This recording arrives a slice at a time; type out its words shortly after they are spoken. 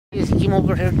came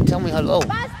over here to tell me hello.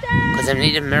 Because I'm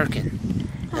Native American.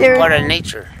 They're part of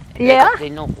nature. Yeah? They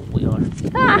know who we are.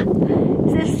 Ah,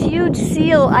 this huge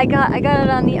seal. I got it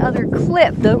on the other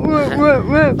clip. The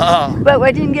Oh. But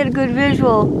I didn't get a good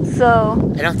visual,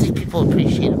 so. I don't think people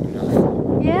appreciate them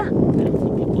enough. Yeah? I don't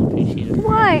think people appreciate them.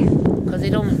 Why? Because they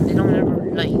don't ever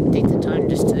like take the time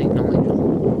just to acknowledge them.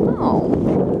 Oh.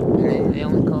 And they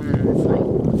only come and it's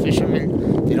like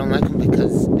fishermen. They don't like them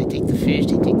because they take the fish.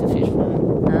 They take the fish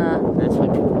from them. That's why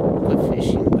people quit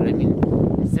fishing. But I mean,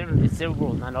 it's their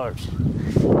world, not ours.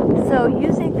 So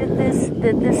you think that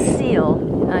this seal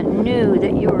knew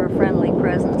that you were a friendly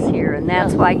presence here, and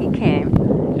that's why he came?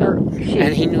 Yeah. Or she?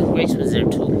 And he knew Grace was there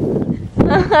too.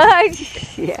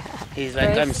 Yeah. He's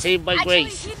like, I'm saved by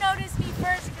Grace. Actually, he noticed me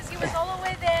first because he was all the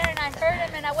way there, and I heard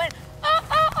him, and I went,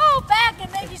 oh, back,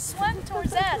 and then he swam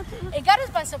towards us. It got us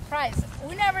by surprise.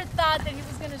 We never thought that he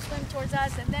was going to swim towards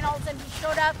us, and then all of a sudden he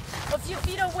showed up a few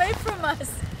feet away from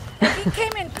us. And he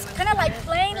came in kind of like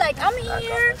playing, like, I'm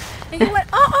here. And he went,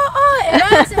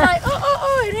 at us, and like,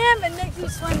 at him. And then he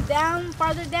swam down,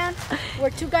 farther down, where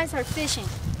two guys are fishing.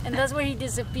 And that's where he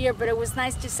disappeared, but it was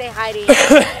nice to say hi to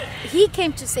him. He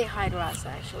came to say hi to us,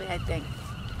 actually, I think.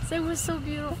 So it was so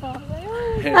beautiful.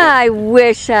 I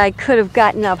wish I could have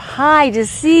gotten up high to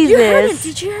see You this. heard him.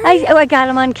 Did you hear him? I got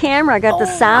him on camera. I got the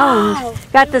sound. Wow.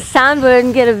 Got the sound, but I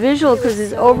didn't get a visual because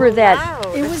it's over that.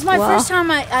 It was my Wow. first time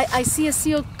I see a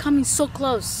seal coming so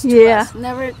close to Yeah. us.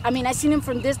 Never, I mean, I seen him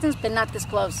from distance, but not this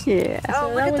close. Yeah. So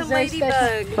look that at the was very special.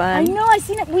 ladybug. I Fun. know, I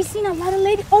seen it. We seen a lot of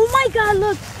lady. Oh my God,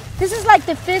 look. This is like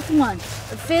the fifth one.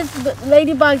 The fifth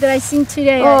ladybug that I seen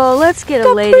today. Oh, let's get a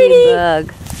So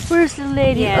ladybug. Where's the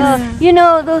ladybug? Yes. You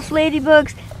know, those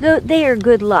ladybugs, they are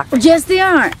good luck. Yes, they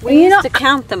are. We used to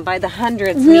count them by the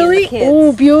hundreds. Really? Me and the kids.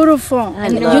 Oh, beautiful.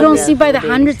 And you love don't that see by the for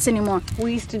babies. hundreds anymore.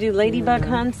 We used to do ladybug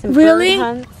hunts and Really? bird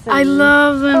hunts. I and-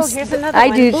 love them. Oh, here's another I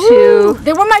one. do Ooh, too.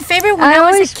 they were my favorite when I I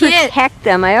was always a kid. protect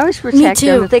them. I always protect too.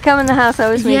 them. If they come in the house, I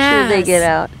always make sure they Yes. get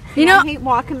out. You I know, hate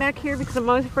walking back here because I'm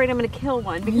always afraid I'm going to kill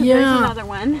one. Because Yeah. there's another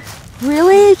one.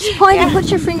 Really? Just point and put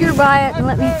your finger by it and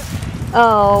let me.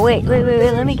 Oh, wait.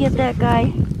 Let me get that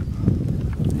guy.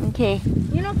 Okay.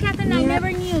 you know, Catherine, I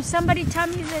never knew. Somebody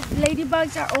told me that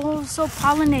ladybugs are also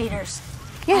pollinators.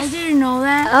 Yes. I didn't know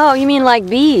that. Oh, you mean like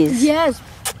bees? Yes.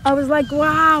 I was like,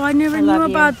 wow, I never knew love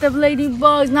you. about the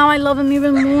ladybugs. Now I love them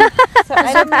even more. So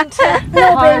I didn't mean to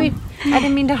No, harm, baby. I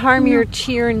didn't mean to harm your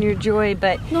cheer and your joy,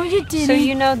 but No, you didn't. so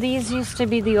you know these used to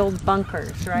be the old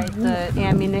bunkers, right? The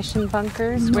ammunition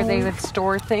bunkers where they would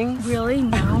store things. Really?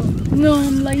 No. No,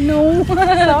 I'm like, no.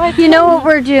 You know what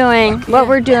we're doing? What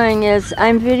we're doing is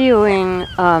I'm videoing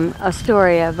a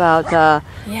story about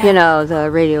you know,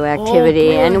 the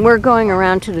radioactivity, and we're going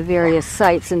around to the various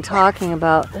sites and talking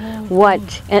about what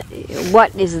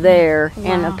is there.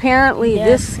 And apparently,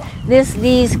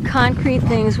 these concrete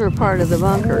things were part of the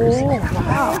bunkers.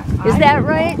 Wow. Is that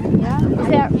right? Yeah.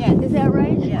 Is that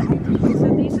right? Yeah.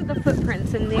 So these are the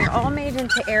footprints, and they're all made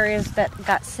into areas that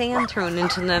got sand thrown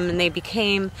into them, and they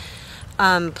became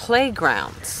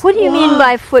playgrounds. What do you mean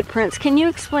by footprints? Can you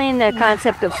explain the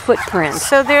concept of footprints?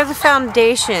 So they're the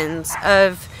foundations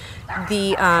of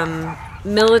the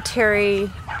military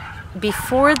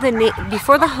before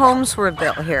the homes were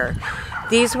built here.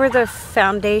 These were the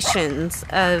foundations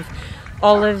of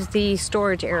all of the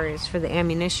storage areas for the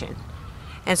ammunition.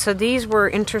 And so these were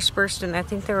interspersed, and I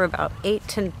think there were about 8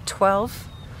 to 12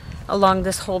 along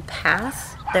this whole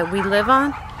path that we live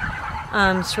on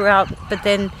throughout. But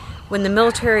then when the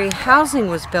military housing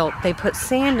was built, they put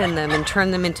sand in them and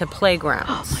turned them into playgrounds.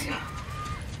 Oh my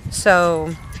God.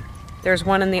 So there's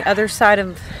one on the other side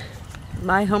of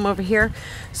my home over here.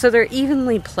 So they're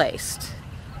evenly placed.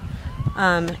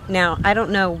 Now, I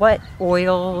don't know what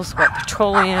oils, what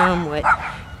petroleum, what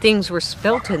things were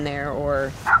spilt in there,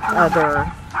 or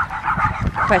other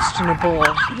questionable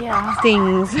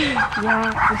things.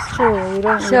 Yeah, it's true. We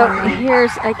don't So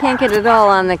here's, I can't get it all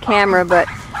on the camera, but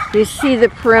you see the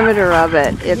perimeter of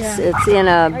it. It's in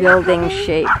a building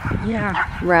shape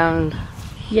around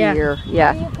here.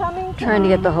 Yeah. Trying to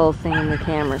get the whole thing in the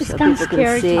camera so kind of people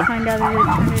scary can see. to find out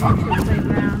that they turned it into a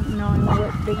playground, knowing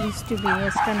what they used to be.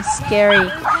 It's kind of scary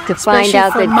To find especially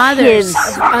out for that mothers.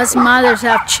 kids. Us mothers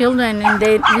have children, and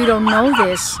we don't know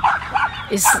this.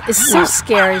 It's so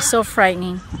scary, so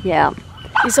frightening. Yeah.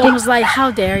 It's almost like, how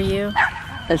dare you?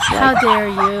 It's How like, dare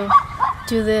you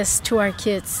do this to our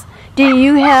kids? do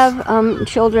you have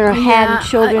children or had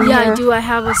children yeah, here? I do. I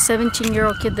have a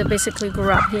 17-year-old kid that basically grew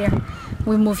up here.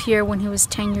 We moved here when he was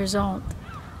 10 years old,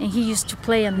 and he used to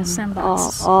play in the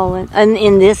sandbox. All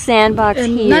in this sandbox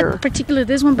And here. not particularly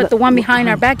this one, but the one behind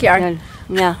our backyard.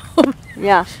 Yeah.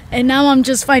 Yeah. And now I'm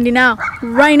just finding out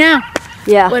right now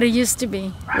Yeah. what it used to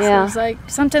be. So Yeah. it's like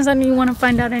sometimes I don't even want to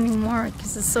find out anymore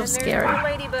because it's so And there's scary. more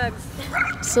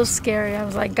ladybugs. So scary. I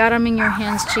was like, God, I'm in your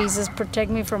hands, Jesus.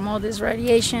 Protect me from all this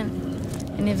radiation.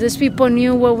 And if these people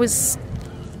knew what was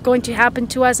going to happen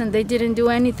to us and they didn't do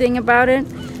anything about it,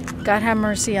 God have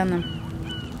mercy on them.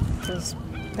 Because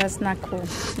that's not cool.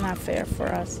 It's not fair for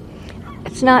us.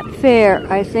 It's not fair.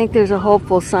 I think there's a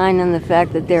hopeful sign in the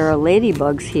fact that there are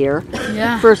ladybugs here.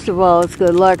 Yeah. First of all, it's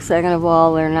good luck. Second of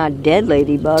all, they're not dead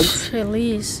ladybugs. At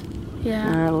least.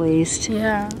 Yeah. At least.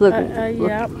 Yeah. Look,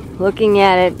 yeah. looking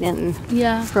at it and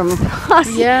Yeah. from across.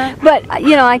 Yeah. But,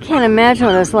 you know, I can't imagine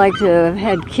what it's like to have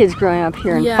had kids growing up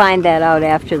here and Yeah. find that out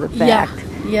after the Yeah. fact.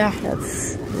 Yeah.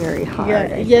 That's very hard.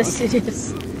 Yeah. I Yes, think. it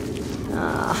is.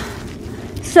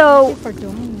 So, For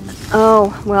doing that.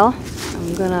 oh, well,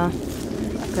 I'm gonna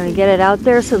get it out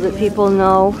there so that people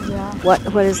know Yeah.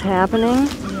 what is happening.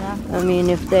 Yeah. I mean,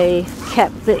 if they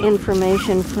kept the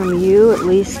information from you, at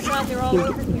least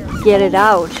you get it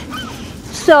out.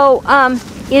 So,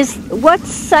 what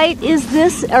site is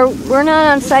this? Or we're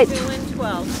not on site. Doing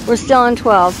 12. We're still on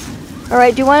 12. All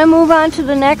right. Do you want to move on to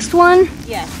the next one?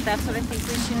 Yes, that's what I think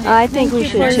we should do. I think we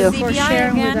should too. For CBI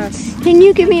sharing with again? us. Can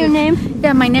you give me your name?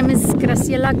 Yeah, my name is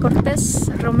Gracia Cortez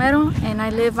Romero, and I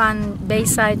live on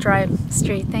Bayside Drive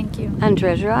Street. Thank you. On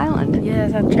Treasure Island.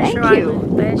 Yes, on Thank Treasure you.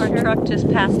 Island. Our truck just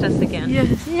passed us again.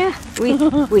 Yes. Yeah,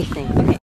 we think.